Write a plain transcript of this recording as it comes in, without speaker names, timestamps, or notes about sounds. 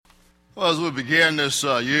Well, as we begin this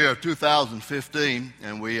year of 2015,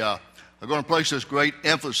 and we are going to place this great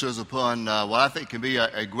emphasis upon what I think can be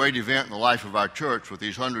a great event in the life of our church with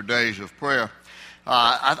these 100 days of prayer,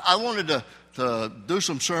 I wanted to do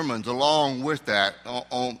some sermons along with that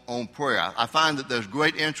on prayer. I find that there's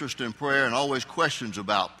great interest in prayer and always questions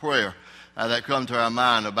about prayer that come to our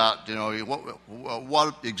mind about,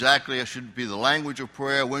 what exactly should be the language of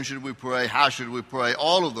prayer, when should we pray, how should we pray,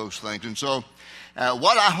 all of those things. And so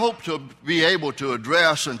what I hope to be able to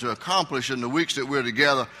address and to accomplish in the weeks that we're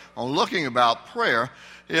together on looking about prayer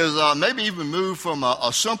is maybe even move from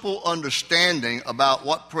a simple understanding about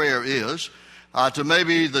what prayer is to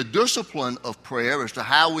maybe the discipline of prayer as to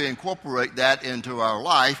how we incorporate that into our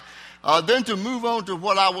life, then to move on to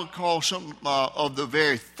what I would call some of the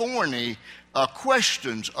very thorny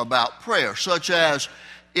questions about prayer, such as,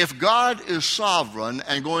 if God is sovereign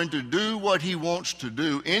and going to do what he wants to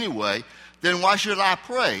do anyway, then why should I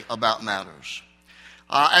pray about matters?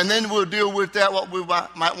 And then we'll deal with that, what we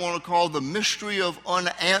might want to call the mystery of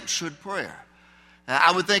unanswered prayer.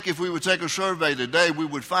 I would think if we would take a survey today, we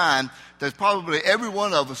would find that probably every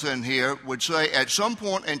one of us in here would say at some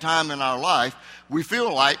point in time in our life, we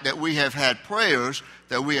feel like that we have had prayers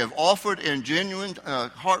that we have offered in genuine,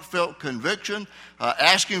 heartfelt conviction,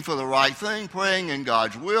 asking for the right thing, praying in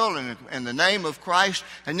God's will and in the name of Christ,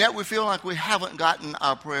 and yet we feel like we haven't gotten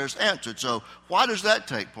our prayers answered. So why does that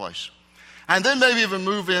take place? And then maybe even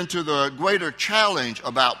move into the greater challenge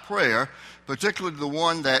about prayer, particularly the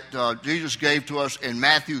one that Jesus gave to us in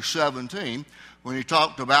Matthew 17, when he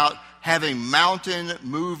talked about having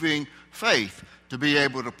mountain-moving faith to be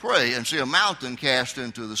able to pray and see a mountain cast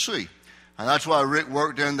into the sea. And that's why Rick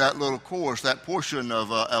worked in that little chorus, that portion of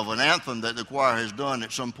an anthem that the choir has done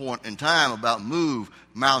at some point in time about move,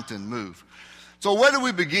 mountain, move. So where do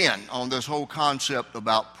we begin on this whole concept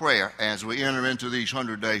about prayer as we enter into these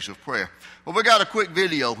 100 days of prayer? Well, we got a quick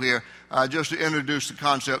video here just to introduce the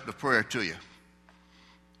concept of prayer to you.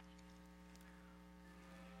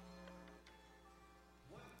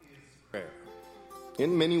 What is prayer?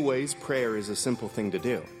 In many ways, prayer is a simple thing to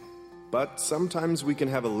do. But sometimes we can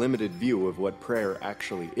have a limited view of what prayer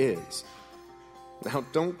actually is. Now,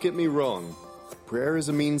 don't get me wrong. Prayer is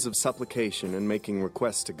a means of supplication and making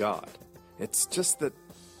requests to God. It's just that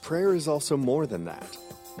prayer is also more than that.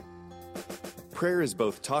 Prayer is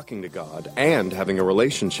both talking to God and having a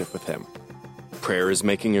relationship with Him. Prayer is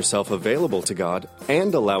making yourself available to God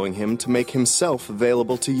and allowing Him to make Himself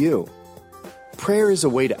available to you. Prayer is a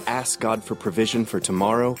way to ask God for provision for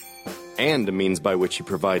tomorrow and a means by which He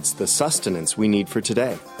provides the sustenance we need for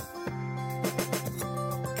today.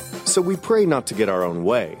 So we pray not to get our own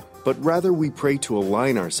way, but rather we pray to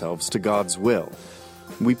align ourselves to God's will.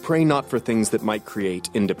 We pray not for things that might create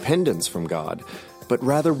independence from God, but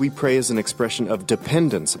rather we pray as an expression of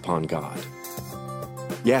dependence upon God.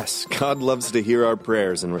 Yes, God loves to hear our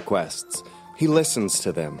prayers and requests. He listens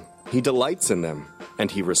to them, He delights in them,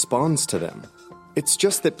 and He responds to them. It's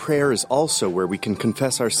just that prayer is also where we can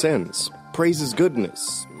confess our sins, praise His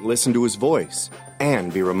goodness, listen to His voice,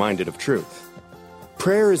 and be reminded of truth.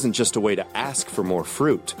 Prayer isn't just a way to ask for more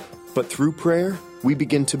fruit, but through prayer, we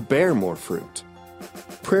begin to bear more fruit.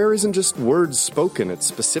 Prayer isn't just words spoken at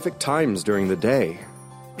specific times during the day.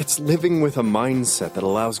 It's living with a mindset that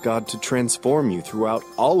allows God to transform you throughout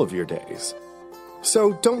all of your days.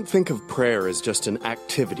 So don't think of prayer as just an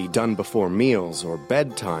activity done before meals or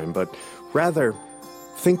bedtime, but rather,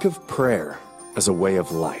 think of prayer as a way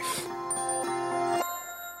of life.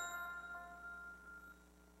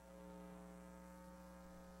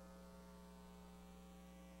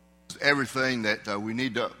 Everything that we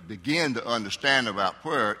need to begin to understand about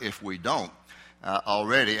prayer if we don't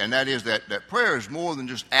already, and that is that prayer is more than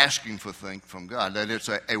just asking for things from God, that it's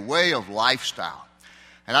a way of lifestyle.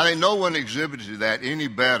 And I think no one exhibited that any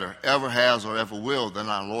better, ever has or ever will, than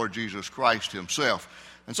our Lord Jesus Christ Himself.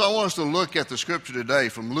 And so I want us to look at the scripture today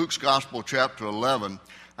from Luke's Gospel, chapter 11.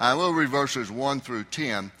 We'll read verses 1 through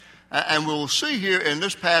 10. And we'll see here in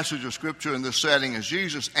this passage of scripture, in this setting, as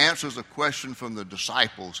Jesus answers a question from the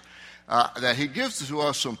disciples, that He gives to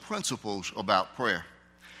us some principles about prayer.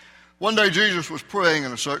 One day Jesus was praying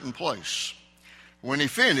in a certain place. When He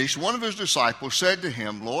finished, one of His disciples said to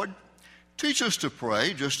Him, "Lord, teach us to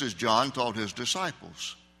pray, just as John taught his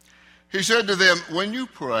disciples." He said to them, "When you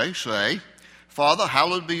pray, say, 'Father,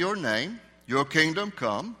 hallowed be your name, your kingdom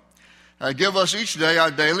come. Give us each day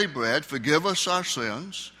our daily bread. Forgive us our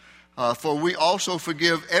sins, for we also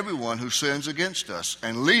forgive everyone who sins against us.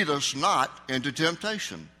 And lead us not into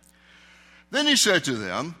temptation.'" Then He said to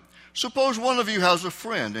them, "Suppose one of you has a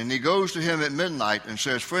friend, and he goes to him at midnight and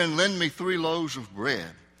says, 'Friend, lend me 3 loaves of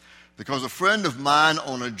bread.' because a friend of mine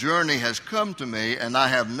on a journey has come to me, and I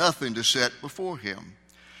have nothing to set before him."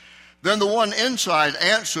 Then the one inside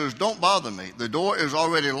answers, "Don't bother me. The door is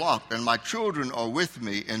already locked, and my children are with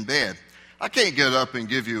me in bed. I can't get up and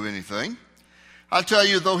give you anything." I tell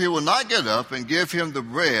you, though he will not get up and give him the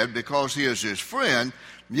bread because he is his friend,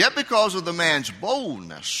 yet because of the man's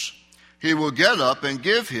boldness, he will get up and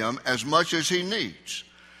give him as much as he needs.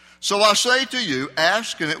 So I say to you,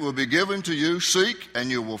 ask and it will be given to you, seek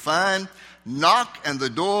and you will find, knock and the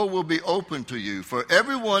door will be opened to you. For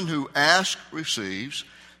everyone who asks receives,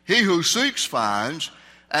 he who seeks finds,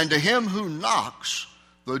 and to him who knocks,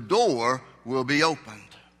 the door will be opened.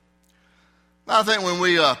 Now, I think when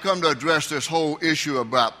we come to address this whole issue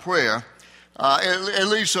about prayer, it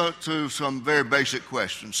leads to some very basic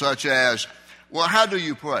questions, such as, well, how do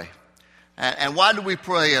you pray? And why do we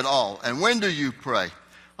pray at all? And when do you pray?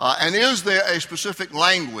 And is there a specific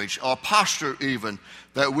language or posture even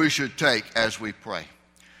that we should take as we pray?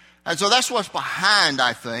 And so that's what's behind,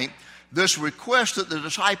 I think, this request that the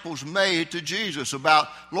disciples made to Jesus about,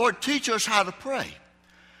 Lord, teach us how to pray.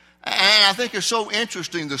 And I think it's so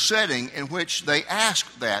interesting the setting in which they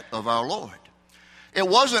asked that of our Lord. It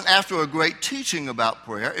wasn't after a great teaching about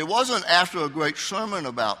prayer. It wasn't after a great sermon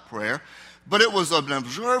about prayer, but it was an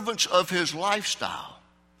observance of his lifestyle.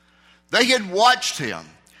 They had watched him.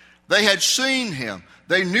 They had seen him.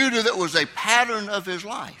 They knew that it was a pattern of his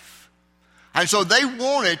life. And so they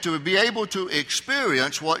wanted to be able to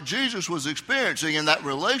experience what Jesus was experiencing in that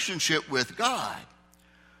relationship with God.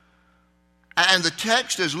 And the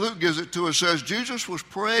text, as Luke gives it to us, says Jesus was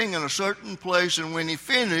praying in a certain place, and when he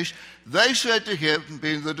finished, they said to him,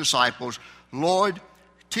 being the disciples, Lord,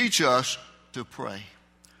 teach us to pray.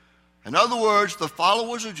 In other words, the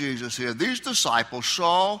followers of Jesus here, these disciples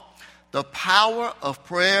saw the power of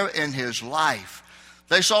prayer in his life.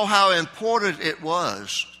 They saw how important it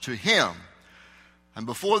was to him. And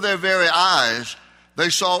before their very eyes, they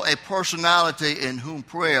saw a personality in whom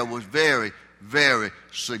prayer was very, very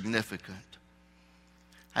significant.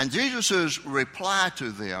 And Jesus' reply to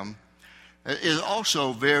them is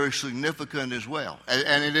also very significant as well.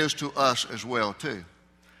 And it is to us as well, too.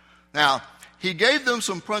 Now, he gave them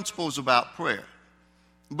some principles about prayer.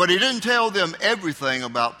 But he didn't tell them everything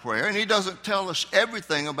about prayer. And he doesn't tell us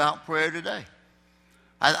everything about prayer today.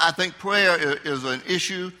 I think prayer is an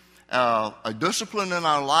issue, a discipline in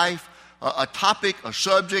our life, a topic, a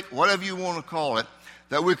subject, whatever you want to call it,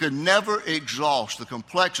 that we could never exhaust the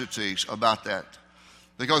complexities about that.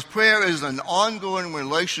 Because prayer is an ongoing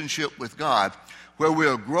relationship with God, where we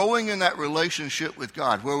are growing in that relationship with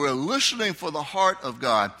God, where we're listening for the heart of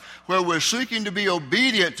God, where we're seeking to be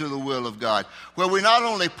obedient to the will of God, where we not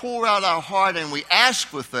only pour out our heart and we ask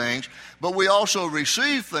for things, but we also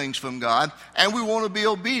receive things from God, and we want to be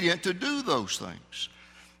obedient to do those things.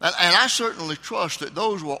 And I certainly trust that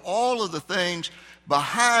those were all of the things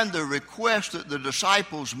behind the request that the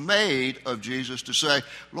disciples made of Jesus to say,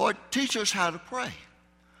 Lord, teach us how to pray.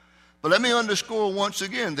 But let me underscore once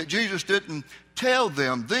again that Jesus didn't tell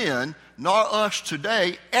them then, nor us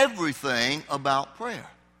today, everything about prayer.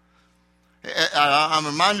 I'm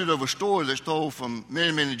reminded of a story that's told from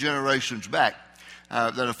many, many generations back,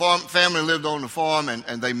 that a family lived on the farm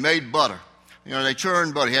and they made butter. You know, they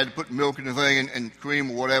churned butter. You had to put milk in the thing and cream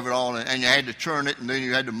or whatever on it, and you had to churn it, and then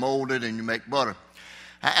you had to mold it, and you make butter.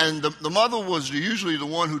 And the mother was usually the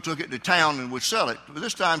one who took it to town and would sell it. But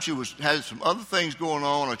this time she had some other things going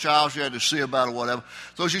on, a child she had to see about or whatever.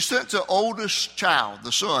 So she sent the oldest child,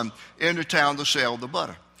 the son, into town to sell the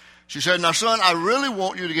butter. She said, now, son, I really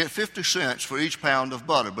want you to get 50 cents for each pound of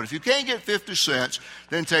butter. But if you can't get 50 cents,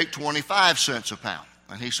 then take 25 cents a pound.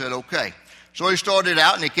 And he said, okay. So he started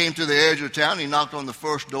out and he came to the edge of town. He knocked on the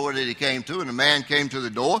first door that he came to, and a man came to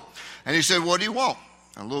the door. And he said, what do you want?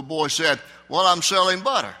 And the little boy said, well, I'm selling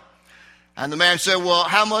butter. And the man said, well,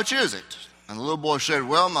 how much is it? And the little boy said,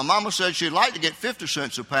 well, my mama said she'd like to get 50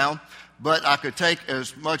 cents a pound, but I could take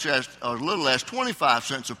as little as 25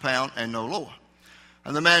 cents a pound and no lower.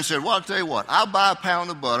 And the man said, well, I'll tell you what, I'll buy a pound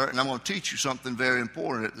of butter, and I'm going to teach you something very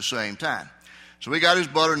important at the same time. So he got his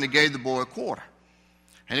butter, and he gave the boy a quarter.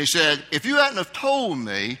 And he said, if you hadn't have told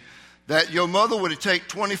me that your mother would take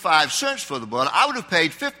 25 cents for the butter, I would have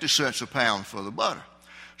paid 50 cents a pound for the butter.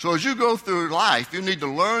 So as you go through life, you need to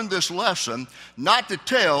learn this lesson, not to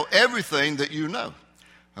tell everything that you know.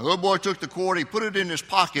 The little boy took the quarter, he put it in his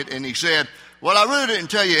pocket, and he said, well, I really didn't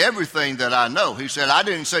tell you everything that I know. He said, I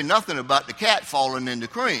didn't say nothing about the cat falling in the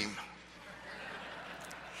cream.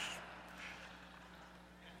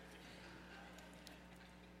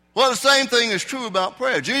 Well, the same thing is true about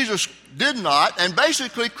prayer. Jesus did not, and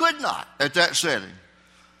basically could not, at that setting,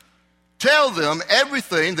 tell them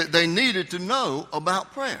everything that they needed to know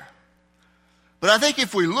about prayer. But I think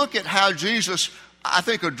if we look at how Jesus, I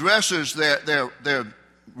think, addresses their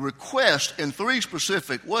request in three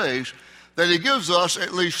specific ways, that he gives us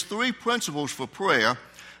at least three principles for prayer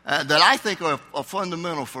that I think are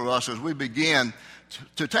fundamental for us as we begin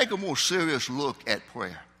to take a more serious look at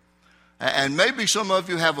prayer. And maybe some of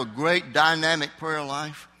you have a great dynamic prayer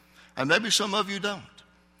life, and maybe some of you don't.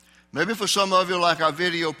 Maybe for some of you, like our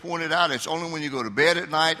video pointed out, it's only when you go to bed at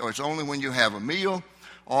night, or it's only when you have a meal,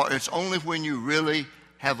 or it's only when you really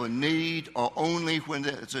have a need, or only when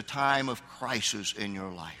it's a time of crisis in your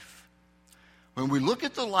life. When we look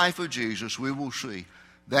at the life of Jesus, we will see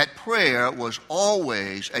that prayer was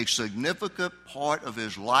always a significant part of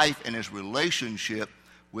his life and his relationship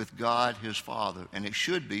with God, his Father, and it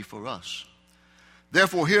should be for us.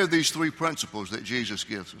 Therefore, here are these three principles that Jesus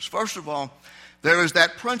gives us. First of all, there is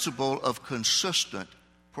that principle of consistent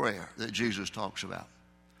prayer that Jesus talks about.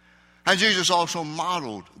 And Jesus also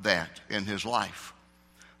modeled that in his life.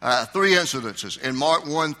 Three incidences. In Mark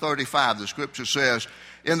 1:35, the scripture says,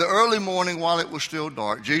 "In the early morning while it was still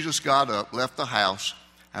dark, Jesus got up, left the house,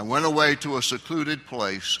 and went away to a secluded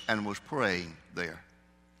place and was praying there."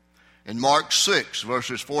 In Mark 6,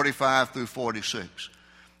 verses 45 through 46,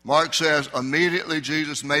 Mark says, "Immediately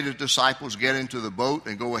Jesus made his disciples get into the boat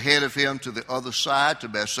and go ahead of him to the other side, to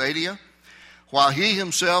Bethsaida, while he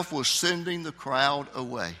himself was sending the crowd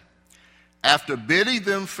away. After bidding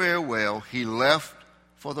them farewell, he left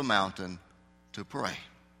for the mountain to pray."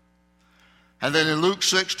 And then in Luke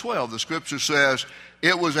 6:12, the scripture says,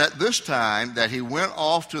 "It was at this time that he went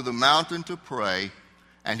off to the mountain to pray,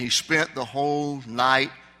 and he spent the whole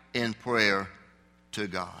night in prayer to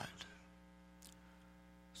God."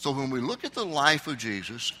 So when we look at the life of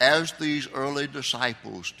Jesus, as these early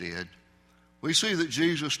disciples did, we see that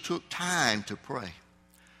Jesus took time to pray.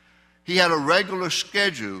 He had a regular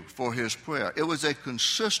schedule for his prayer. It was a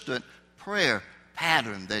consistent prayer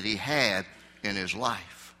pattern that he had in his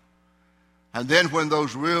life. And then when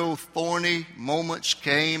those real thorny moments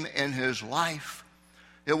came in his life,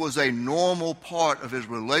 it was a normal part of his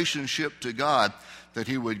relationship to God that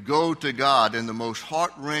he would go to God in the most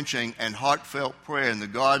heart-wrenching and heartfelt prayer in the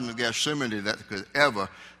Garden of Gethsemane that could ever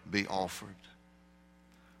be offered.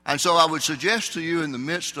 And so I would suggest to you, in the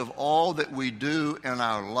midst of all that we do in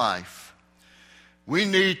our life, we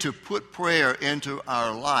need to put prayer into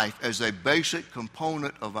our life as a basic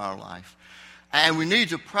component of our life. And we need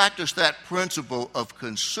to practice that principle of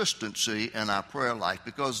consistency in our prayer life,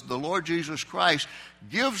 because the Lord Jesus Christ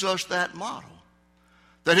gives us that model,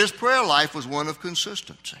 that his prayer life was one of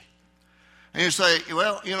consistency. And you say,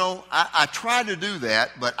 well, I try to do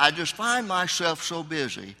that, but I just find myself so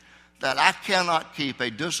busy that I cannot keep a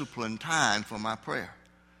disciplined time for my prayer.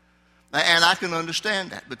 And I can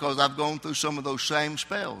understand that, because I've gone through some of those same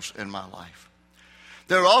spells in my life.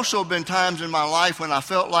 There have also been times in my life when I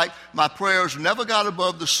felt like my prayers never got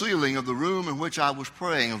above the ceiling of the room in which I was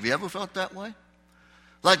praying. Have you ever felt that way?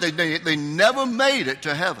 Like they never made it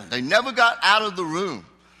to heaven. They never got out of the room.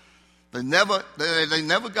 They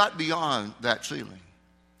never got beyond that ceiling.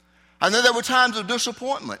 And then there were times of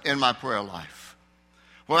disappointment in my prayer life,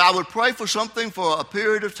 where I would pray for something for a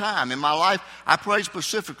period of time. In my life, I prayed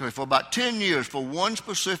specifically for about 10 years for one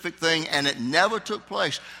specific thing, and it never took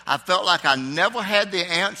place. I felt like I never had the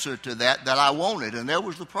answer to that I wanted, and there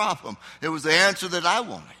was the problem. It was the answer that I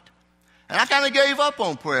wanted. And I kind of gave up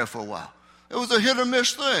on prayer for a while. It was a hit or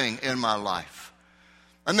miss thing in my life.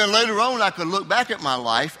 And then later on, I could look back at my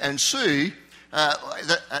life and see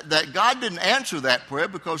that God didn't answer that prayer,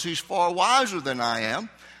 because he's far wiser than I am.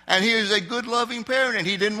 And he is a good, loving parent, and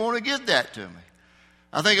he didn't want to give that to me.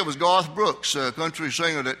 I think it was Garth Brooks, a country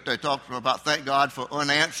singer, that they talked about, thank God for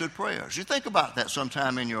unanswered prayers. You think about that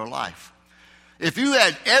sometime in your life. If you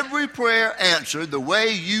had every prayer answered the way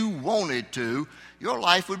you wanted to, your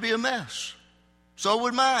life would be a mess. So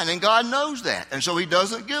would mine, and God knows that, and so he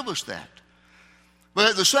doesn't give us that. But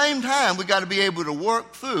at the same time, we've got to be able to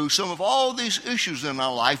work through some of all these issues in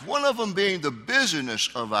our life, one of them being the busyness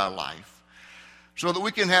of our life, so that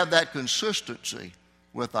we can have that consistency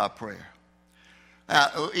with our prayer.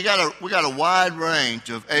 Now, we got a wide range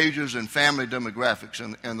of ages and family demographics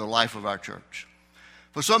in the life of our church.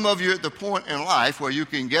 For some of you, at the point in life where you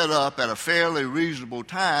can get up at a fairly reasonable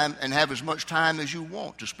time and have as much time as you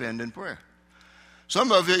want to spend in prayer.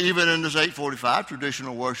 Some of you, even in this 8:45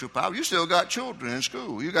 traditional worship hour, you still got children in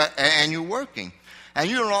school, and you're working, and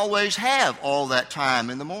you don't always have all that time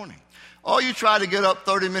in the morning. Or you try to get up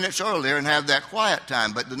 30 minutes earlier and have that quiet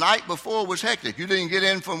time, but the night before was hectic. You didn't get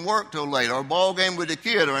in from work till late, or a ball game with a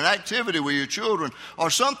kid, or an activity with your children, or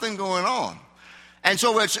something going on. And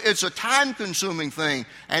so it's a time-consuming thing,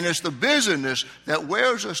 and it's the busyness that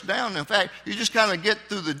wears us down. In fact, you just kind of get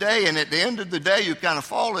through the day, and at the end of the day, you kind of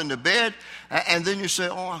fall into bed, and then you say,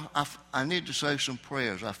 I need to say some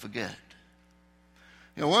prayers. I forget.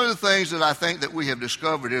 You know, one of the things that I think that we have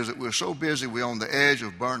discovered is that we're so busy, we're on the edge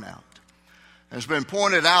of burnout. And it's been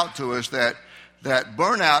pointed out to us that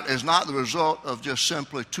burnout is not the result of just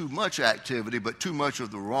simply too much activity, but too much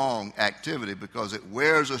of the wrong activity, because it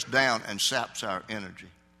wears us down and saps our energy.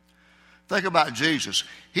 Think about Jesus.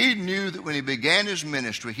 He knew that when he began his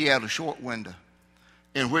ministry, he had a short window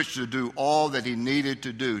in which to do all that he needed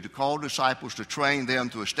to do, to call disciples, to train them,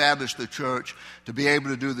 to establish the church, to be able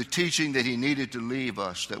to do the teaching that he needed to leave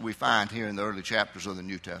us that we find here in the early chapters of the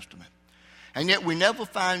New Testament. And yet we never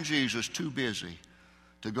find Jesus too busy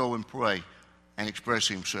to go and pray and express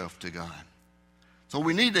himself to God. So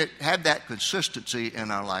we need to have that consistency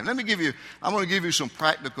in our life. I'm going to give you some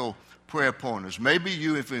practical prayer pointers. Maybe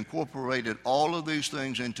you have incorporated all of these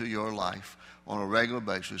things into your life on a regular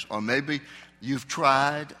basis, or maybe you've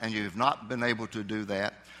tried and you've not been able to do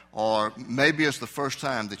that, or maybe it's the first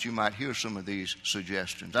time that you might hear some of these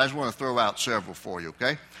suggestions. I just want to throw out several for you,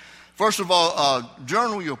 okay? First of all,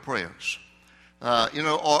 journal your prayers,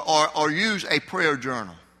 or use a prayer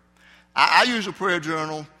journal. I use a prayer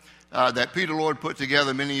journal that Peter Lord put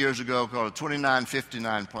together many years ago called a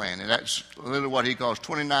 29-59 plan. And that's literally what he calls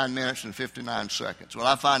 29 minutes and 59 seconds. Well,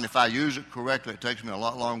 I find if I use it correctly, it takes me a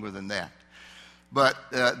lot longer than that. But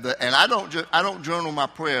I don't journal my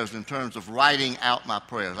prayers in terms of writing out my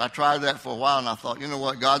prayers. I tried that for a while, and I thought, you know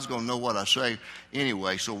what, God's going to know what I say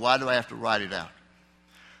anyway, so why do I have to write it out?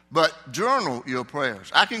 But journal your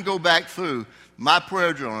prayers. I can go back through my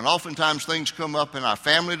prayer journal, and oftentimes things come up in our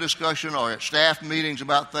family discussion or at staff meetings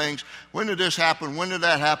about things. When did this happen? When did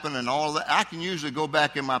that happen? And all that. I can usually go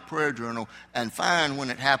back in my prayer journal and find when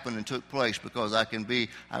it happened and took place, because I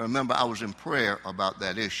remember I was in prayer about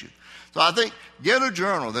that issue. So I think get a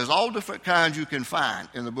journal. There's all different kinds you can find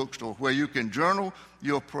in the bookstore where you can journal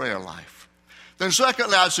your prayer life. Then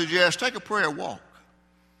secondly, I'd suggest take a prayer walk.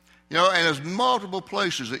 You know, and there's multiple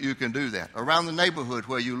places that you can do that around the neighborhood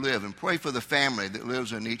where you live, and pray for the family that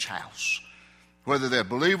lives in each house. Whether they're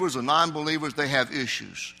believers or non-believers, they have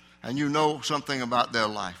issues, and you know something about their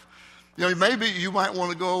life. You know, maybe you might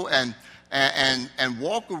want to go and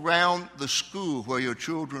walk around the school where your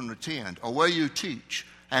children attend or where you teach,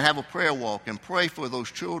 and have a prayer walk and pray for those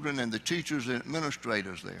children and the teachers and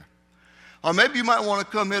administrators there. Or maybe you might want to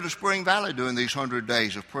come here to Spring Valley during these 100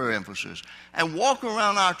 days of prayer emphasis and walk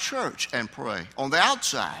around our church and pray on the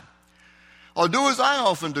outside. Or do as I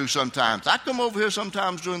often do sometimes. I come over here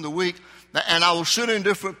sometimes during the week and I will sit in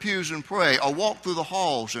different pews and pray, or walk through the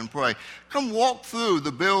halls and pray. Come walk through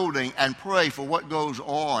the building and pray for what goes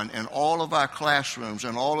on in all of our classrooms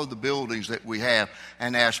and all of the buildings that we have,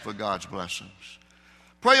 and ask for God's blessings.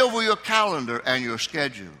 Pray over your calendar and your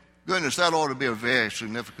schedule. Goodness, that ought to be a very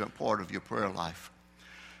significant part of your prayer life.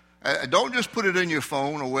 Don't just put it in your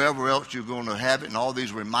phone or wherever else you're going to have it, and all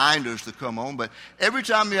these reminders to come on, but every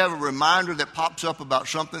time you have a reminder that pops up about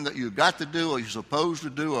something that you've got to do or you're supposed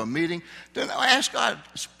to do, or a meeting, then ask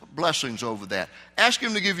God's blessings over that. Ask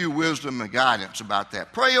him to give you wisdom and guidance about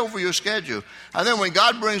that. Pray over your schedule, and then when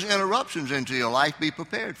God brings interruptions into your life, be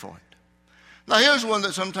prepared for it. Now, here's one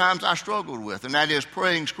that sometimes I struggled with, and that is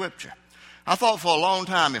praying Scripture. I thought for a long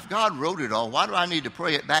time, if God wrote it all, why do I need to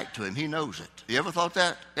pray it back to him? He knows it. You ever thought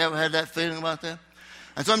that? You ever had that feeling about that?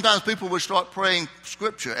 And sometimes people would start praying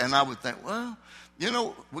Scripture, and I would think, well, you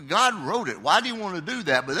know, God wrote it. Why do you want to do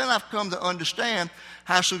that? But then I've come to understand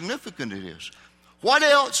how significant it is. What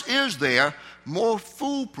else is there more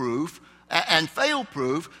foolproof and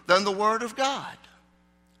fail-proof than the Word of God?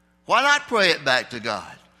 Why not pray it back to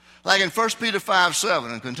God? Like in 1 Peter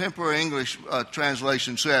 5:7, in contemporary English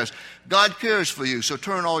translation says, God cares for you, so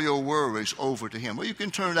turn all your worries over to him. Well, you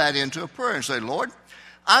can turn that into a prayer and say, Lord,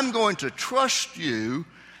 I'm going to trust you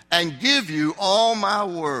and give you all my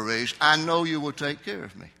worries. I know you will take care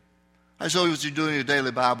of me. And so as you're doing your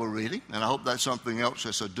daily Bible reading, and I hope that's something else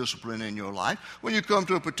that's a discipline in your life, when you come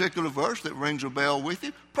to a particular verse that rings a bell with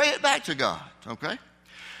you, pray it back to God, okay?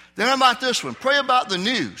 Then how about this one? Pray about the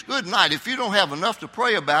news. Good night. If you don't have enough to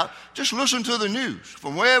pray about, just listen to the news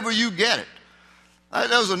from wherever you get it.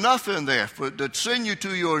 There's enough in there to send you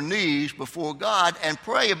to your knees before God and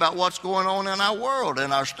pray about what's going on in our world,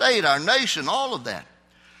 in our state, our nation, all of that.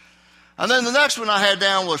 And then the next one I had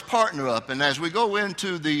down was partner up. And as we go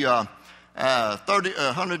into the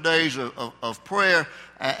 100 days of prayer,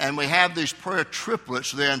 and we have these prayer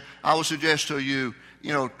triplets, then I would suggest to you,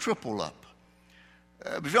 triple up.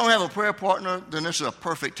 If you don't have a prayer partner, then this is a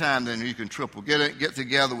perfect time then you can triple. Get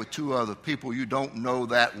together with two other people you don't know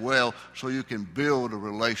that well so you can build a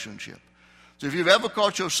relationship. So if you've ever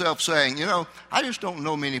caught yourself saying, I just don't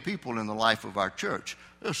know many people in the life of our church,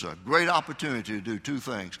 this is a great opportunity to do two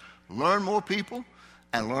things. Learn more people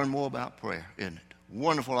and learn more about prayer, isn't it?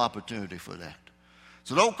 Wonderful opportunity for that.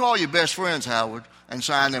 So don't call your best friends, Howard, and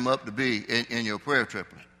sign them up to be in your prayer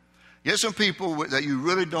triplet. Get some people that you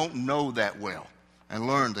really don't know that well and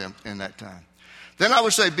learn them in that time. Then I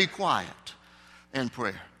would say be quiet in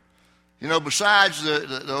prayer. Besides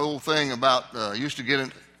the old thing about used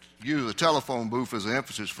to use a telephone booth as an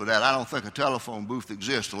emphasis for that, I don't think a telephone booth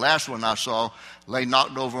exists. The last one I saw lay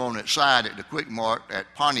knocked over on its side at the Quick Mart at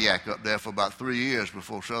Pontiac up there for about 3 years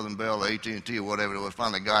before Southern Bell, AT&T, or whatever it was,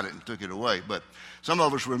 finally got it and took it away. But some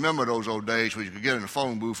of us remember those old days where you could get in a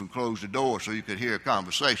phone booth and close the door so you could hear a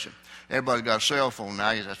conversation. Everybody's got a cell phone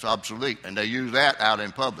now. That's obsolete, and they use that out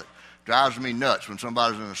in public. Drives me nuts when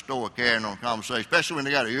somebody's in a store carrying on a conversation, especially when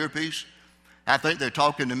they got an earpiece. I think they're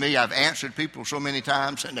talking to me. I've answered people so many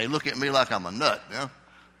times, and they look at me like I'm a nut.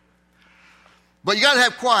 But you got to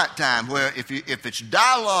have quiet time where if it's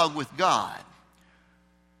dialogue with God,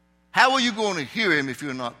 how are you going to hear him if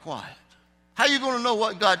you're not quiet? How are you going to know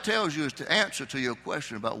what God tells you is the answer to your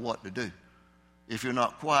question about what to do if you're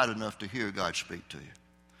not quiet enough to hear God speak to you?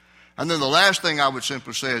 And then the last thing I would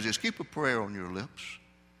simply say is keep a prayer on your lips.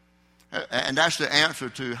 And that's the answer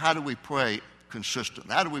to how do we pray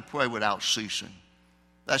consistently? How do we pray without ceasing?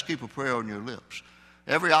 That's keep a prayer on your lips.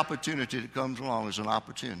 Every opportunity that comes along is an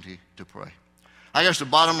opportunity to pray. I guess the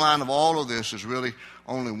bottom line of all of this is really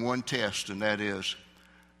only one test, and that is,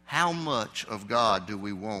 how much of God do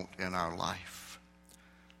we want in our life?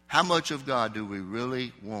 How much of God do we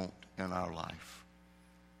really want in our life?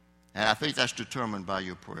 And I think that's determined by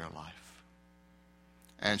your prayer life.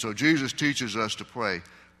 And so Jesus teaches us to pray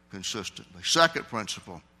consistently. Second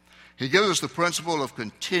principle, he gives us the principle of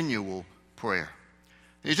continual prayer.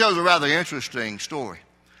 He tells a rather interesting story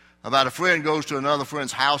about a friend goes to another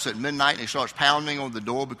friend's house at midnight and he starts pounding on the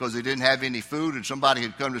door because he didn't have any food and somebody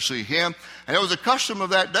had come to see him. And it was a custom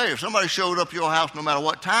of that day. If somebody showed up at your house, no matter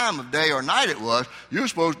what time of day or night it was, you were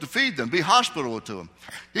supposed to feed them, be hospitable to them.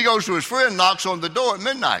 He goes to his friend, knocks on the door at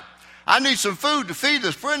midnight. I need some food to feed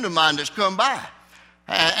this friend of mine that's come by.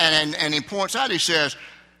 And he points out, he says,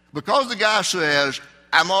 because the guy says,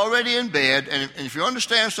 I'm already in bed, and if you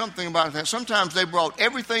understand something about that, sometimes they brought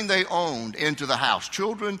everything they owned into the house.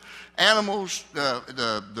 Children, animals,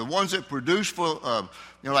 the ones that produce for,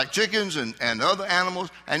 like chickens and other animals,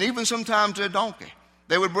 and even sometimes their donkey.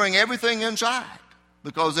 They would bring everything inside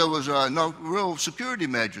because there was no real security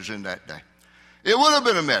measures in that day. It would have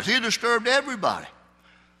been a mess. He disturbed everybody.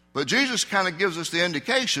 But Jesus kind of gives us the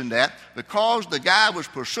indication that because the guy was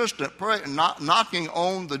persistent knocking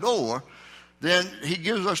on the door, then he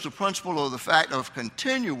gives us the principle of the fact of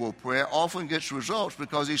continual prayer often gets results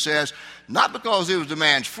because he says, not because he was the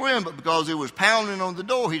man's friend, but because he was pounding on the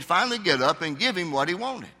door, he'd finally get up and give him what he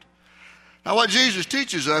wanted. Now, what Jesus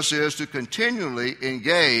teaches us is to continually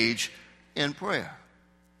engage in prayer.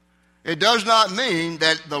 It does not mean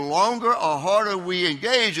that the longer or harder we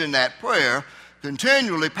engage in that prayer,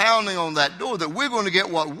 continually pounding on that door, that we're going to get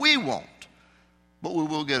what we want, but we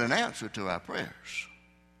will get an answer to our prayers.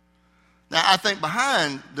 Now, I think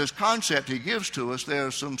behind this concept he gives to us, there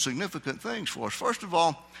are some significant things for us. First of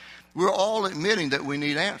all, we're all admitting that we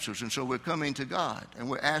need answers, and so we're coming to God, and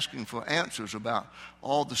we're asking for answers about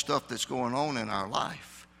all the stuff that's going on in our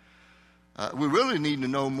life. We really need to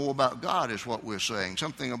know more about God is what we're saying,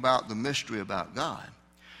 something about the mystery about God.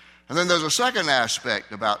 And then there's a second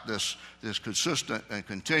aspect about this consistent and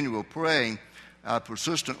continual praying,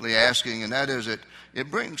 persistently asking, and that is it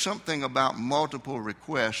brings something about multiple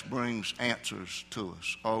requests, brings answers to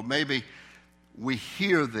us. Or maybe we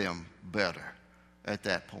hear them better at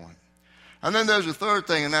that point. And then there's a third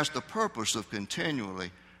thing, and that's the purpose of continually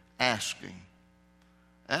asking.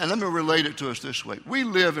 And let me relate it to us this way. We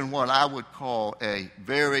live in what I would call a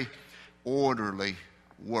very orderly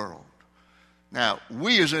world. Now,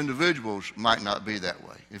 we as individuals might not be that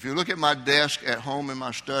way. If you look at my desk at home in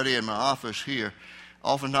my study and my office here,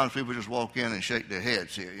 oftentimes people just walk in and shake their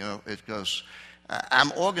heads here. It's because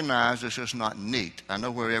I'm organized, it's just not neat. I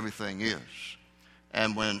know where everything is.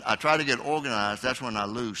 And when I try to get organized, that's when I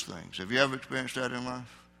lose things. Have you ever experienced that in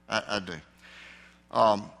life? I do.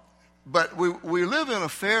 But we live in a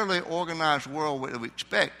fairly organized world where we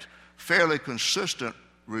expect fairly consistent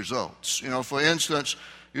results. For instance,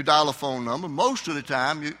 you dial a phone number. Most of the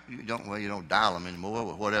time, you don't dial them anymore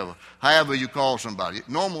or whatever. However you call somebody.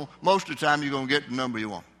 Most of the time, you're going to get the number you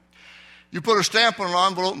want. You put a stamp on an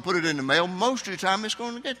envelope and put it in the mail, most of the time it's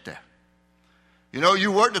going to get there. You know,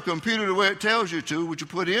 you work the computer the way it tells you to. What you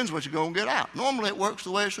put in is what you're going to get out. Normally it works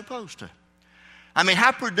the way it's supposed to. I mean,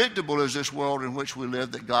 how predictable is this world in which we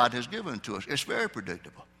live that God has given to us? It's very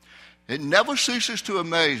predictable. It never ceases to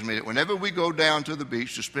amaze me that whenever we go down to the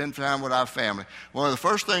beach to spend time with our family, one of the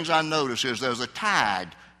first things I notice is there's a tide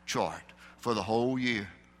chart for the whole year.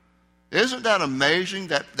 Isn't that amazing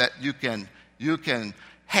that you can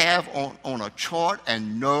have on a chart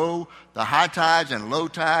and know the high tides and low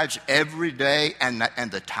tides every day and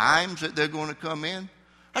the times that they're going to come in?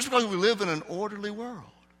 That's because we live in an orderly world.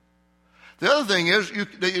 The other thing is you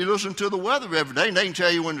listen to the weather every day, and they can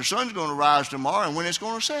tell you when the sun's going to rise tomorrow and when it's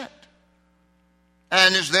going to set.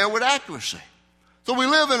 And it's there with accuracy. So we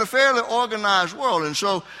live in a fairly organized world, and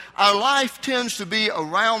so our life tends to be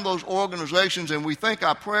around those organizations, and we think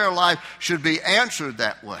our prayer life should be answered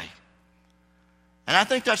that way. And I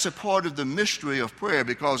think that's a part of the mystery of prayer,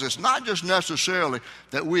 because it's not just necessarily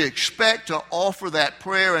that we expect to offer that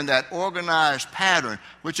prayer in that organized pattern,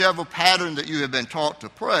 whichever pattern that you have been taught to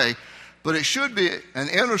pray, but it should be an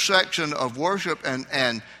intersection of worship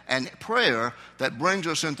and prayer that brings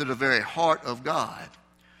us into the very heart of God.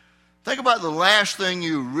 Think about the last thing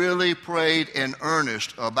you really prayed in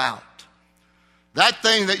earnest about. That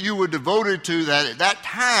thing that you were devoted to that at that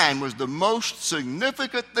time was the most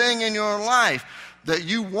significant thing in your life that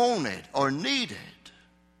you wanted or needed.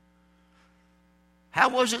 How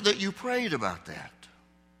was it that you prayed about that?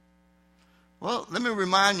 Well, let me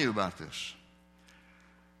remind you about this.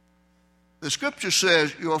 The scripture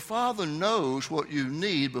says your Father knows what you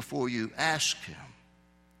need before you ask Him.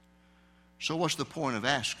 So what's the point of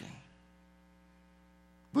asking?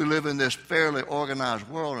 We live in this fairly organized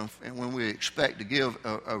world, and when we expect to give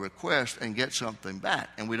a request and get something back,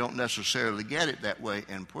 and we don't necessarily get it that way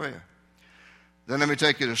in prayer. Then let me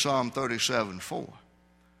take you to Psalm 37:4.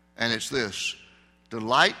 And it's this: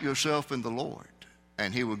 delight yourself in the Lord,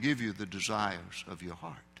 and He will give you the desires of your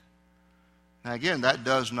heart. Now again, that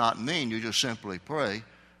does not mean you just simply pray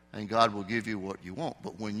and God will give you what you want.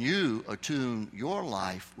 But when you attune your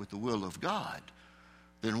life with the will of God,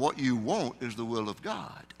 then what you want is the will of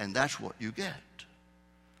God, and that's what you get.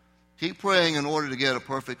 Keep praying in order to get a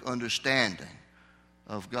perfect understanding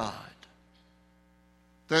of God.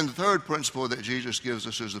 Then the third principle that Jesus gives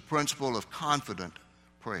us is the principle of confident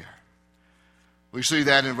prayer. We see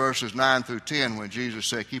that in verses 9 through 10 when Jesus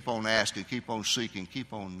said, keep on asking, keep on seeking,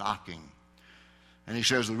 keep on knocking. And He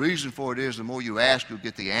says the reason for it is the more you ask, you'll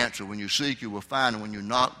get the answer. When you seek, you will find. And when you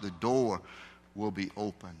knock, the door will be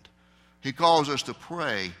opened. He calls us to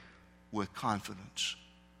pray with confidence.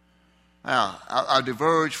 Now, I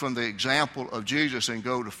diverge from the example of Jesus and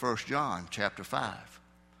go to 1 John chapter 5.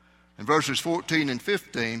 In verses 14 and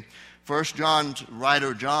 15, 1 John's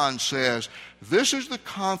writer John says, this is the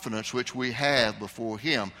confidence which we have before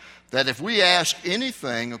Him, that if we ask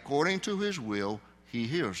anything according to His will, He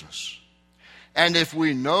hears us. And if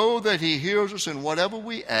we know that He hears us in whatever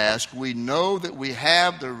we ask, we know that we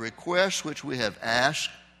have the request which we have asked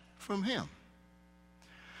from Him.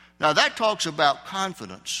 Now that talks about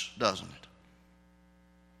confidence, doesn't it?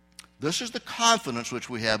 This is the confidence which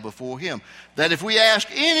we have before Him, that if we ask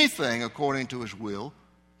anything according to His will,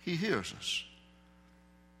 He hears us.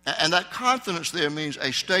 And that confidence there means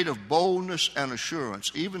a state of boldness and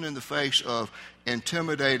assurance, even in the face of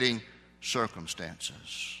intimidating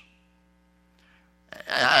circumstances.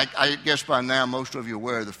 I guess by now most of you are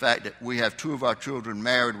aware of the fact that we have 2 of our children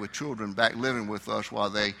married with children back living with us while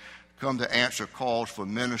they come to answer calls for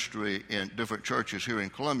ministry in different churches here in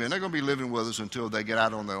Columbia. And they're going to be living with us until they get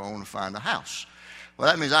out on their own and find a house. Well,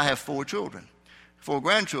 that means I have 4 children, 4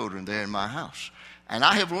 grandchildren there in my house. And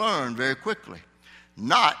I have learned very quickly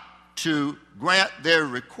not to grant their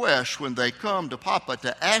requests when they come to Papa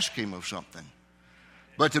to ask him of something,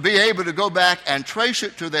 but to be able to go back and trace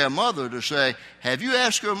it to their mother to say, have you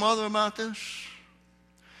asked your mother about this?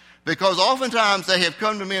 Because oftentimes they have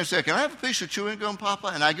come to me and said, can I have a piece of chewing gum,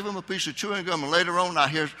 Papa? And I give them a piece of chewing gum, and later on I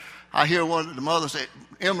hear one of the mothers say,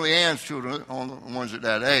 Emily Ann's children, only ones at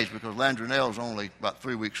that age, because Landronell's only about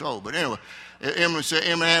 3 weeks old. But anyway, Emily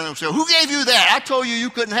Ann will say, who gave you that? I told you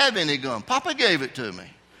couldn't have any gum. Papa gave it to me.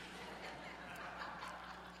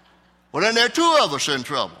 Well, then there are 2 of us in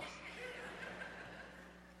trouble.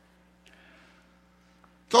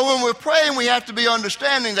 So when we're praying, we have to be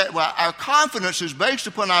understanding that our confidence is based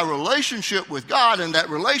upon our relationship with God, and that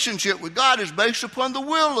relationship with God is based upon the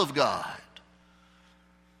will of God.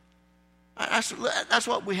 That's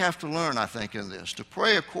what we have to learn, I think, in this. To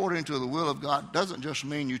pray according to the will of God doesn't just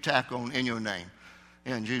mean you tack on in your name,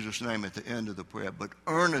 in Jesus' name at the end of the prayer, but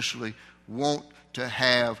earnestly want to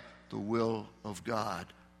have the will of God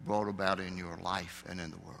brought about in your life and in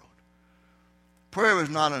the world. Prayer is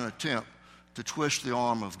not an attempt to twist the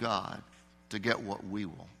arm of God to get what we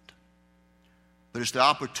want. But it's the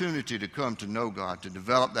opportunity to come to know God, to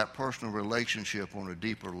develop that personal relationship on a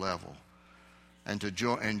deeper level, and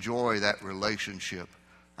to enjoy that relationship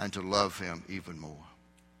and to love Him even more.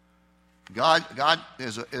 God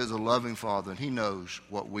is a loving Father, and He knows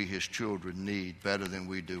what we, His children, need better than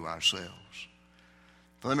we do ourselves.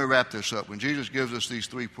 But let me wrap this up. When Jesus gives us these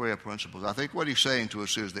 3 prayer principles, I think what He's saying to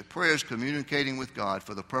us is that prayer is communicating with God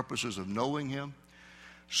for the purposes of knowing Him,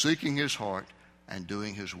 seeking His heart, and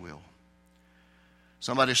doing His will.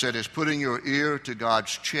 Somebody said it's putting your ear to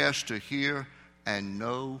God's chest to hear and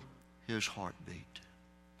know His heartbeat.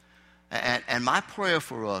 And my prayer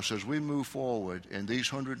for us as we move forward in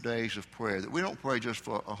these 100 days of prayer, that we don't pray just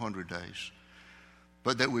for 100 days,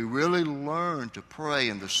 but that we really learn to pray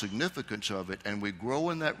and the significance of it, and we grow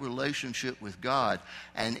in that relationship with God.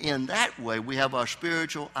 And in that way, we have our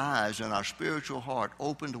spiritual eyes and our spiritual heart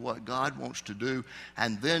open to what God wants to do,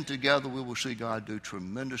 and then together we will see God do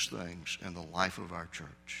tremendous things in the life of our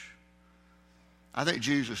church. I think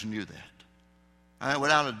Jesus knew that.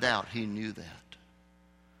 Without a doubt, He knew that.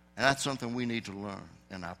 And that's something we need to learn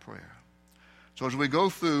in our prayer. So as we go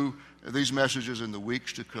through these messages in the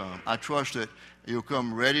weeks to come, I trust that you'll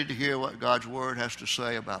come ready to hear what God's Word has to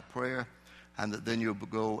say about prayer, and that then you'll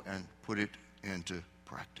go and put it into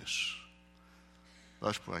practice.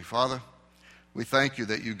 Let's pray. Father, we thank You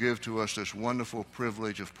that You give to us this wonderful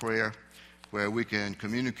privilege of prayer where we can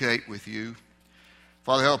communicate with You.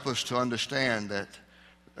 Father, help us to understand that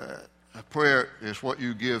prayer is what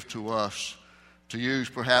You give to us to use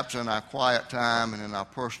perhaps in our quiet time and in our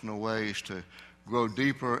personal ways to grow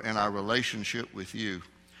deeper in our relationship with You,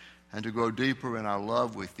 and to grow deeper in our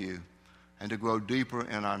love with You, and to grow deeper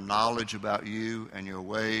in our knowledge about You and Your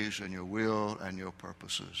ways and Your will and Your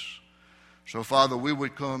purposes. So, Father, we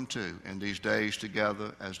would come too in these days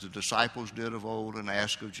together as the disciples did of old and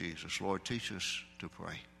ask of Jesus, Lord, teach us to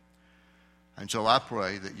pray. And so I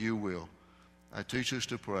pray that You will teach us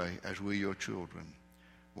to pray as we, Your children,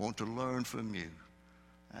 want to learn from You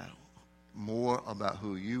more about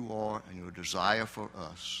who You are and Your desire for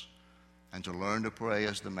us, and to learn to pray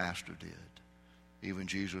as the Master did, even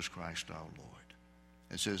Jesus Christ our Lord.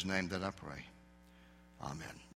 It's His name that I pray. Amen.